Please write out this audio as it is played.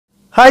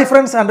Hi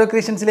friends, Andrew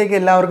Creations like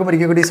എല്ലാവർക്കും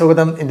ഒരിക്കൽ കൂടി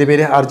സ്വാഗതം. എൻ്റെ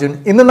പേര് അർജുൻ.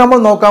 ഇന്ന് നമ്മൾ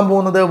നോക്കാൻ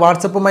പോകുന്നത്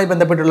വാട്ട്സ്ആപ്പുമായി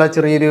ബന്ധപ്പെട്ടുള്ള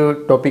ചെറിയൊരു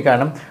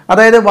ടോപ്പിക്കാണ്.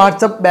 അതായത്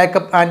വാട്ട്സ്ആപ്പ്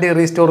ബാക്കപ്പ് ആൻഡ്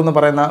റീസ്റ്റോർ എന്ന്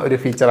പറയുന്ന ഒരു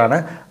ഫീച്ചറാണ്.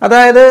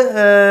 അതായത്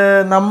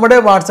നമ്മുടെ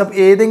വാട്ട്സ്ആപ്പ്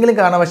ഏതെങ്കിലും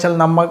കാരണവശാൽ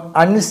നമ്മൾ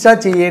അൺഇൻസ്റ്റാൾ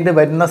ചെയ്യേണ്ടി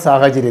വരുന്ന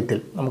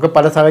സാഹചര്യത്തിൽ നമുക്ക്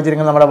പല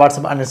സാഹചര്യങ്ങളിൽ നമ്മുടെ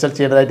വാട്ട്സ്ആപ്പ് അൺഇൻസ്റ്റാൾ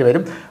ചെയ്യേണ്ടതായിട്ട്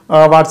വരും.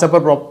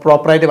 വാട്ട്സ്ആപ്പ്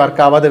പ്രോപ്പറായിട്ട്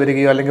വർക്ക് ആവാതെ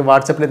വരികയോ അല്ലെങ്കിൽ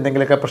വാട്ട്സ്ആപ്പിൽ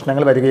എന്തെങ്കിലുമൊക്കെ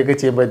പ്രശ്നങ്ങൾ വരികയൊക്കെ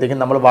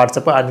ചെയ്യുമ്പോഴത്തേക്കും നമ്മൾ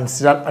വാട്ട്സ്ആപ്പ്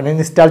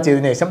അൺഇൻസ്റ്റാൾ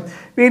ചെയ്തതിനു ശേഷം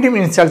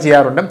വീണ്ടും ഇൻസ്റ്റാൾ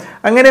ചെയ്യാറുണ്ട്.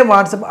 അങ്ങനെ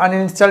വാട്ട്സ്ആപ്പ്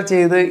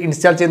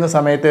അൺഇൻസ്റ്റാൾ ചെയ്യുന്ന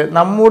സമയത്ത്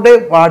നമ്മുടെ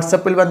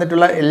വാട്ട്സ്ആപ്പിൽ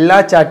വന്നിട്ടുള്ള എല്ലാ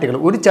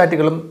ചാറ്റുകളും ഒരു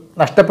ചാറ്റുകളും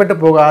നഷ്ടപ്പെട്ടു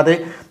പോകാതെ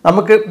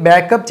നമുക്ക്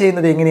ബാക്കപ്പ്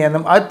ചെയ്യുന്നത്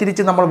എങ്ങനെയാണെന്നും അത്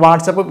തിരിച്ച് നമ്മൾ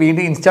വാട്ട്സ്ആപ്പ്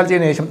വീണ്ടും ഇൻസ്റ്റാൾ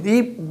ചെയ്തതിനു ശേഷം ഈ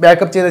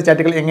ബാക്കപ്പ് ചെയ്ത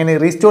ചാറ്റുകൾ എങ്ങനെ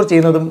റീസ്റ്റോർ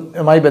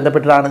ചെയ്യുന്നതുമായി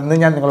ബന്ധപ്പെട്ടാണ് ഇന്ന്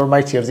ഞാൻ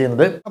നിങ്ങളുമായി ഷെയർ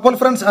ചെയ്യുന്നത്. അപ്പോൾ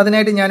ഫ്രണ്ട്സ്,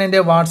 അതിനായിട്ട് ഞാൻ എൻ്റെ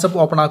വാട്ട്സ്ആപ്പ്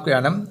ഓപ്പൺ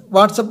ആക്കുകയാണ്.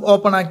 വാട്ട്സ്ആപ്പ്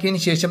ഓപ്പൺ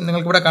ആക്കിയതിന് ശേഷം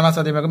നിങ്ങൾക്ക് ഇവിടെ കാണാൻ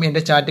സാധ്യമാകും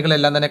എൻ്റെ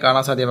ചാറ്റുകളെല്ലാം തന്നെ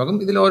കാണാൻ സാധ്യമാകും.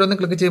 ഇതിൽ ഓരോന്നും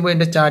ക്ലിക്ക് ചെയ്യുമ്പോൾ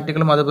എൻ്റെ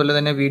ചാറ്റുകളും അതുപോലെ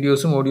തന്നെ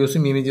വീഡിയോസും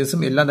ഓഡിയോസും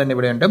ഇമേജസും എല്ലാം തന്നെ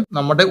ഇവിടെയുണ്ട്.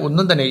 നമ്മുടെ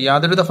ഒന്നും തന്നെ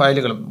യാതൊരുവിധ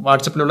ഫയലുകളും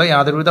വാട്ട്സ്ആപ്പിലുള്ള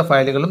യാതൊരുവിധ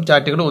ഫയലുകളും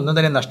ചാറ്റുകളും ഒന്നും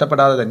തന്നെ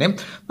നഷ്ടപ്പെടാതെ തന്നെ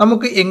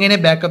നമുക്ക് എങ്ങനെ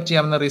ബാക്കപ്പ്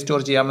ചെയ്യാമെന്ന്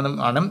റീസ്റ്റോർ ചെയ്യാമെന്നും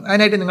ആണ്.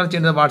 അതിനായിട്ട് നിങ്ങൾ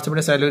ചെയ്യുന്നത്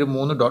വാട്ട്സ്ആപ്പിന്റെ സൈഡിൽ ഒരു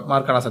 3 ഡോട്ട്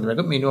മാർക്ക് കാണാൻ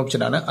സാധ്യമാകും. മെനു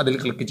ഓപ്ഷൻ ആണ്, അതിൽ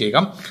ക്ലിക്ക്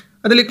ചെയ്യുക.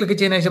 അതിൽ ക്ലിക്ക്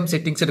ചെയ്യുന്ന ശേഷം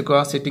സെറ്റിംഗ്സ് എടുക്കുക.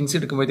 സെറ്റിംഗ്സ്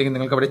എടുക്കുമ്പോഴത്തേക്കും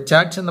നിങ്ങൾക്ക് അവിടെ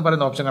ചാറ്റ്സ് എന്ന്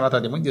പറയുന്ന ഓപ്ഷൻ കാണാൻ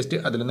സാധ്യമാകും. ജസ്റ്റ്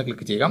അതിലൊന്ന്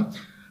ക്ലിക്ക് ചെയ്യുക.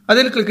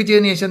 അതിൽ ക്ലിക്ക്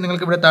ചെയ്തതിനു ശേഷം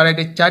നിങ്ങൾക്ക് ഇവിടെ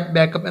താഴെയായിട്ട് ചാറ്റ്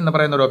ബാക്കപ്പ് എന്ന്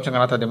പറയുന്ന ഒരു ഓപ്ഷൻ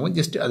കാണാൻ സാധ്യമാകും.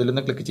 ജസ്റ്റ്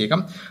അതിലൊന്ന് ക്ലിക്ക് ചെയ്യുക.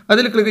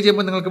 അതിൽ ക്ലിക്ക്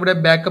ചെയ്യുമ്പോൾ നിങ്ങൾക്ക് ഇവിടെ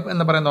ബാക്കപ്പ്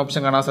എന്ന് പറയുന്ന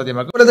ഓപ്ഷൻ കാണാൻ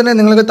സാധ്യമാകും. അതുപോലെ തന്നെ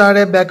നിങ്ങൾക്ക്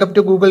താഴെ ബാക്കപ്പ്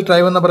ടു ഗൂഗിൾ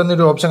ഡ്രൈവ് എന്ന് പറയുന്ന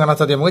ഒരു ഓപ്ഷൻ കാണാൻ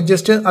സാധ്യമാകും.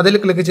 ജസ്റ്റ് അതിൽ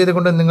ക്ലിക്ക്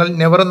ചെയ്തുകൊണ്ട് നിങ്ങൾ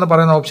നെവർ എന്ന്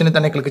പറയുന്ന ഓപ്ഷനിൽ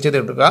തന്നെ ക്ലിക്ക് ചെയ്ത്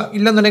എടുക്കുക.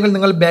 ഇല്ലെന്നുണ്ടെങ്കിൽ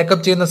നിങ്ങൾ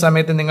ബാക്കപ്പ് ചെയ്യുന്ന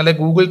സമയത്ത് നിങ്ങളുടെ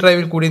ഗൂഗിൾ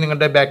ഡ്രൈവിൽ കൂടി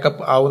നിങ്ങളുടെ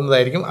ബാക്കപ്പ്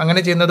ആവുന്നതായിരിക്കും.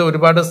 അങ്ങനെ ചെയ്യുന്നത്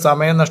ഒരുപാട്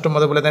സമയം നഷ്ടം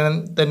അതുപോലെ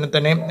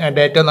തന്നെ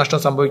ഡാറ്റ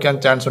നഷ്ടം സംഭവിക്കാൻ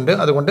ചാൻസ് ഉണ്ട്.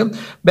 അതുകൊണ്ട്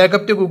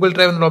ബാക്കപ്പ് ടു ഗൂഗിൾ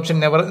ഡ്രൈവ് എന്ന ഓപ്ഷൻ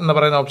നെവർ എന്ന്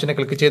പറയുന്ന ഓപ്ഷനെ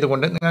ക്ലിക്ക്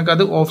ചെയ്തുകൊണ്ട് നിങ്ങൾക്ക്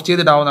അത് ഓഫ്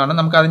ചെയ്തിടാവുന്നതാണ്.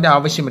 നമുക്ക് അതിന്റെ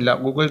ആവശ്യമില്ല.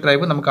 ഗൂഗിൾ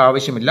ഡ്രൈവ് നമുക്ക്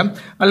ആവശ്യമില്ല.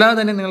 അല്ലാതെ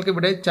തന്നെ നിങ്ങൾക്ക്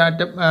ഇവിടെ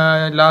ചാറ്റ്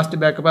ലാസ്റ്റ്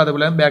ബാക്കപ്പ്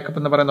അതുപോലെ ബാക്കപ്പ്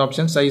എന്ന് പറയുന്ന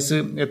ഓപ്ഷൻ സൈസ്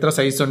എത്ര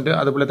സൈസ് ഉണ്ട്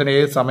അതുപോലെ തന്നെ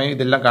ഏത് സമയം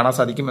ഇതെല്ലാം കാണാൻ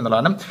സാധിക്കും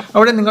എന്നുള്ളതാണ്.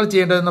 അവിടെ നിങ്ങൾ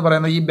ചെയ്യേണ്ടതെന്ന്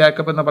പറയുന്നത് ഈ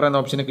ബാക്കപ്പ് എന്ന് പറയുന്ന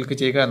ഓപ്ഷനെ ക്ലിക്ക്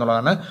ചെയ്യുക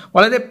എന്നുള്ളതാണ്.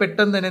 വളരെ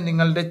പെട്ടെന്ന് തന്നെ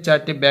നിങ്ങളുടെ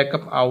ചാറ്റ്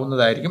ബാക്കപ്പ്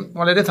ആവുന്നതായിരിക്കും.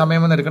 വളരെ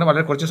സമയമൊന്നും എടുക്കണം,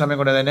 വളരെ കുറച്ച് സമയം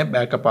കൊണ്ട് തന്നെ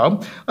ബാക്കപ്പ് ആവും.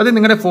 അത്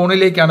നിങ്ങളുടെ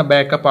ഫോണിലേക്കാണ്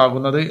ബാക്കപ്പ്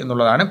ആകുന്നത്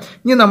എന്നുള്ളതാണ്.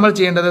 ഇനി നമ്മൾ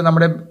ചെയ്യേണ്ടത്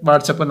നമ്മുടെ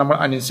വാട്ട്സ്ആപ്പ് നമ്മൾ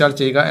അൺഇൻസ്റ്റാൾ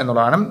ചെയ്യുക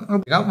എന്നുള്ളതാണ്.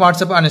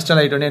 വാട്ട്സ്ആപ്പ് അൺഇൻസ്റ്റാൾ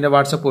ആയിട്ടുണ്ട്, എൻ്റെ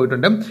വാട്ട്സ്ആപ്പ്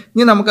പോയിട്ടുണ്ട്.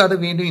 ഇനി നമുക്ക് അത്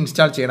വീണ്ടും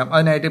ഇൻസ്റ്റാൾ ചെയ്യണം.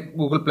 അതിനായിട്ട്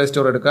ഗൂഗിൾ പ്ലേ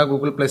സ്റ്റോർ എടുക്കുക.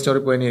 ഗൂഗിൾ പ്ലേ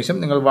സ്റ്റോറിൽ പോയതിനു ശേഷം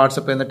നിങ്ങൾ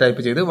വാട്ട്സ്ആപ്പ് എന്ന്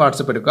ടൈപ്പ് ചെയ്ത്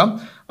വാട്ട്സ്ആപ്പ് എടുക്കാം.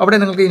 അവിടെ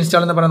നിങ്ങൾക്ക്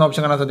ഇൻസ്റ്റാൾ എന്ന് പറയുന്ന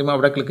ഓപ്ഷൻ കാണാൻ സാധിക്കും.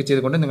 അവിടെ ക്ലിക്ക്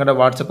ചെയ്തുകൊണ്ട് നിങ്ങളുടെ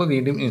വാട്ട്സ്ആപ്പ്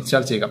വീണ്ടും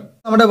ഇൻസ്റ്റാൾ ചെയ്യുക.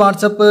 നമ്മുടെ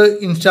വാട്ട്സ്ആപ്പ്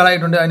ഇൻസ്റ്റാൾ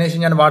ആയിട്ടുണ്ട്.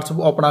 അതിനുശേഷം ഞാൻ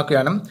വാട്ട്സ്ആപ്പ് ഓപ്പൺ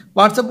ആക്കുകയാണ്.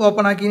 വാട്ട്സ്ആപ്പ്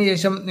ഓപ്പൺ ആക്കിയതിനു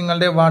ശേഷം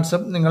നിങ്ങളുടെ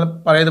വാട്ട്സ്ആപ്പ് നിങ്ങൾ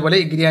പറയുന്നതുപോലെ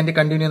എഗ്രി ആൻഡ്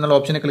കണ്ടിന്യൂ എന്നുള്ള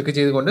ഓപ്ഷനെ ക്ലിക്ക്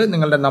ചെയ്തുകൊണ്ട്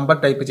നിങ്ങളുടെ നമ്പർ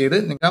ടൈപ്പ് ചെയ്ത്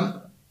നിങ്ങൾ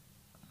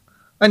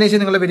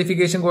അതിനുശേഷം നിങ്ങളുടെ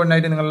വെരിഫിക്കേഷൻ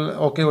കോഡിനായിട്ട് നിങ്ങൾ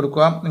ഓക്കെ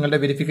കൊടുക്കുക. നിങ്ങളുടെ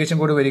വെരിഫിക്കേഷൻ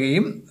കോഡ്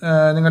വരികയും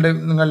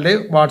നിങ്ങളുടെ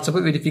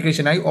വാട്ട്സ്ആപ്പ്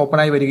വെരിഫിക്കേഷനായി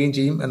ഓപ്പണായി വരികയും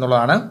ചെയ്യും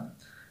എന്നുള്ളതാണ്.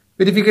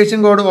 വെരിഫിക്കേഷൻ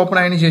കോഡ് ഓപ്പൺ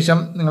ആയതിനു ശേഷം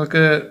നിങ്ങൾക്ക്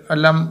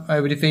എല്ലാം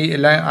വെരിഫൈ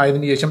എല്ലാം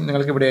ആയതിനു ശേഷം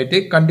നിങ്ങൾക്ക് ഇവിടെ ആയിട്ട്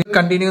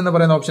കണ്ടിന്യൂ എന്ന്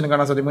പറയുന്ന ഓപ്ഷൻ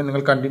കാണാൻ സാധിക്കും.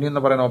 നിങ്ങൾ കണ്ടിന്യൂ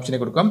എന്ന് പറയുന്ന ഓപ്ഷനെ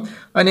കൊടുക്കാം.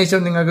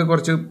 അതിനുശേഷം നിങ്ങൾക്ക്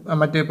കുറച്ച്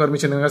മറ്റ്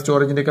പെർമിഷൻ നിങ്ങൾ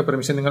സ്റ്റോറേജിന്റെ ഒക്കെ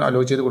പെർമിഷൻ നിങ്ങൾ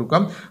അലോ ചെയ്ത്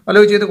കൊടുക്കാം.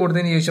 അലോ ചെയ്ത്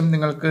കൊടുത്തതിന് ശേഷം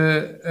നിങ്ങൾക്ക്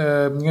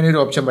ഇങ്ങനെ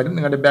ഒരു ഓപ്ഷൻ വരും.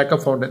 നിങ്ങളുടെ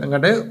ബാക്കപ്പ് ഫൗണ്ട്,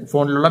 നിങ്ങളുടെ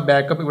ഫോണിലുള്ള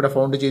ബാക്കപ്പ് ഇവിടെ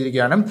ഫൗണ്ട്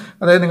ചെയ്തിരിക്കുകയാണ്.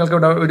 അതായത് നിങ്ങൾക്ക്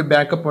ഇവിടെ ഒരു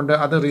ബാക്കപ്പ് ഉണ്ട്,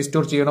 അത്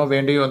റീസ്റ്റോർ ചെയ്യണോ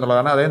വേണ്ടയോ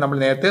എന്നുള്ളതാണ്. അതായത് നമ്മൾ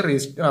നേരത്തെ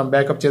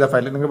ബാക്കപ്പ് ചെയ്ത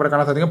ഫയൽ നിങ്ങൾക്ക് ഇവിടെ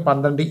കാണാൻ സാധിക്കും.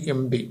 12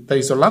 MB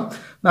സൈസുള്ള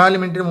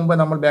 4 മിനിറ്റിന് മുമ്പ്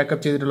നമ്മൾ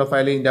ബാക്കപ്പ് ചെയ്തിട്ടുള്ള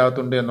ഫയൽ ഇതിന്റെ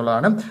അകത്തുണ്ട് എന്നുള്ളതാണ്.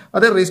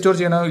 അത് റീസ്റ്റോർ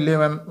ചെയ്യണോ ഇല്ലേ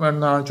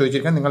എന്നാണ്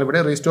ചോദിച്ചിരിക്കുന്നത്. നിങ്ങൾ ഇവിടെ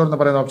റീസ്റ്റോർ എന്ന്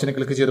പറയുന്ന ഓപ്ഷനെ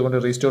ക്ലിക്ക് ചെയ്തുകൊണ്ട്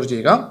റീസ്റ്റോർ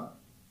ചെയ്യുക.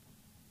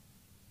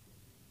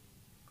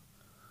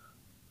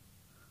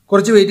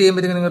 കുറച്ച് വെയിറ്റ്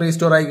ചെയ്യുമ്പോഴത്തേക്ക് നിങ്ങൾ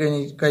റീസ്റ്റോർ ആയി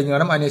കഴിഞ്ഞ്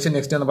കാണും. അതിനുശേഷം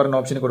നെക്സ്റ്റ് എന്ന്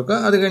പറയുന്ന ഓപ്ഷന് കൊടുക്കുക.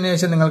 അത് കഴിഞ്ഞ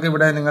ശേഷം നിങ്ങൾക്ക്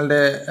ഇവിടെ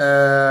നിങ്ങളുടെ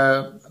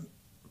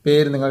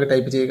പേര് നിങ്ങൾക്ക്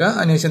ടൈപ്പ് ചെയ്യുക.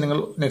 അതിനുശേഷം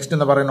നിങ്ങൾ നെക്സ്റ്റ്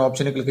എന്ന് പറയുന്ന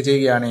ഓപ്ഷന് ക്ലിക്ക്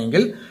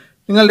ചെയ്യുകയാണെങ്കിൽ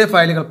നിങ്ങളുടെ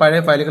ഫയലുകൾ പഴയ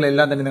ഫയലുകൾ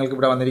എല്ലാം തന്നെ നിങ്ങൾക്ക്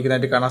ഇവിടെ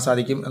വന്നിരിക്കുന്നതായിട്ട് കാണാൻ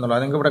സാധിക്കും എന്നുള്ളത്.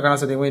 നിങ്ങൾക്ക് ഇവിടെ കാണാൻ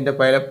സാധിക്കും എൻ്റെ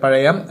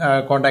പഴയ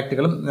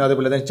കോൺടാക്റ്റുകളും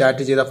അതുപോലെ തന്നെ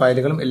ചാറ്റ് ചെയ്ത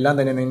ഫയലുകളും എല്ലാം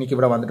തന്നെ എനിക്ക്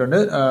ഇവിടെ വന്നിട്ടുണ്ട്.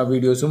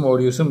 വീഡിയോസും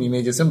ഓഡിയോസും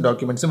ഇമേജസും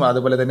ഡോക്യുമെന്റ്സും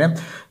അതുപോലെ തന്നെ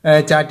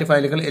ചാറ്റ്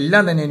ഫയലുകൾ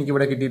എല്ലാം തന്നെ എനിക്ക്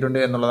ഇവിടെ കിട്ടിയിട്ടുണ്ട്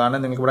എന്നുള്ളതാണ്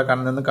നിങ്ങൾക്ക് ഇവിടെ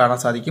നിന്ന്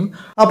കാണാൻ സാധിക്കും.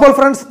 അപ്പോൾ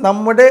ഫ്രണ്ട്സ്,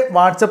 നമ്മുടെ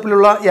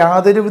വാട്ട്സ്ആപ്പിലുള്ള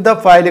യാതൊരുവിധ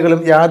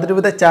ഫയലുകളും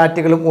യാതൊരുവിധ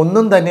ചാറ്റുകളും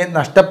ഒന്നും തന്നെ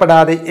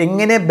നഷ്ടപ്പെടാതെ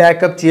എങ്ങനെ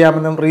ബാക്കപ്പ്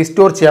ചെയ്യാമെന്നും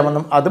റീസ്റ്റോർ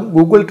ചെയ്യാമെന്നും അതും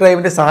ഗൂഗിൾ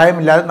ഡ്രൈവിന്റെ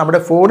സഹായമില്ലാതെ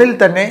നമ്മുടെ ഫോണിൽ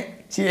തന്നെ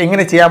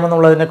എങ്ങനെ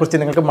ചെയ്യാമെന്നുള്ളതിനെ കുറിച്ച്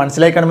നിങ്ങൾക്ക്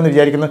മനസ്സിലായി കാണുമെന്ന്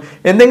വിചാരിക്കുന്നു.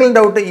 എന്തെങ്കിലും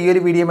ഡൗട്ട് ഈ ഒരു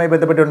വീഡിയോയുമായി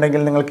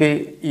ബന്ധപ്പെട്ടുണ്ടെങ്കിൽ നിങ്ങൾക്ക്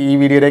ഈ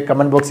വീഡിയോയുടെ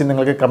കമന്റ് ബോക്സിൽ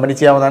നിങ്ങൾക്ക് കമന്റ്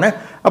ചെയ്യാവുന്നതാണ്.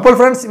 അപ്പോൾ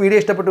ഫ്രണ്ട്സ്, വീഡിയോ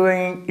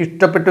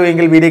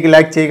ഇഷ്ടപ്പെട്ടുവെങ്കിൽ വീഡിയോക്ക്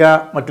ലൈക്ക് ചെയ്യുക,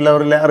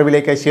 മറ്റുള്ളവരുടെ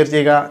അറിവിലേക്ക് ഷെയർ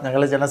ചെയ്യുക,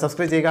 ഞങ്ങളുടെ ചാനൽ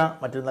സബ്സ്ക്രൈബ് ചെയ്യുക.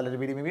 മറ്റൊരു നല്ലൊരു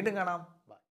വീഡിയോ വീണ്ടും കാണാം.